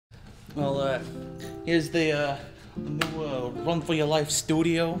Here's the new Run for Your Life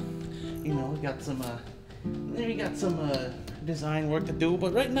studio. You know, we got some design work to do,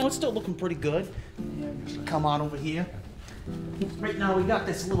 but right now it's still looking pretty good. Yeah, just come on over here. Right now we got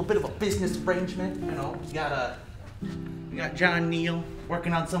this little bit of a business arrangement. You know, we got John Neal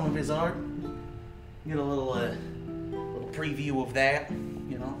working on some of his art. Get a little preview of that.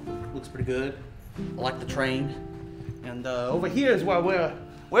 You know, looks pretty good. I like the train. And over here is where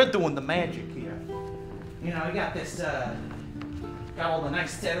we're doing the magic here. You know, we got this, got all the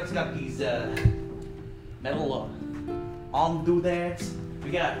nice setups. Got these metal arm doodads.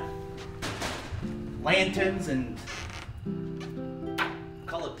 We got lanterns and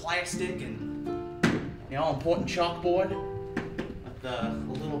colored plastic and the all-important chalkboard with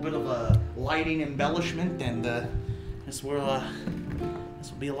a little bit of a lighting embellishment, and this will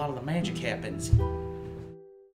be a lot of the magic happens.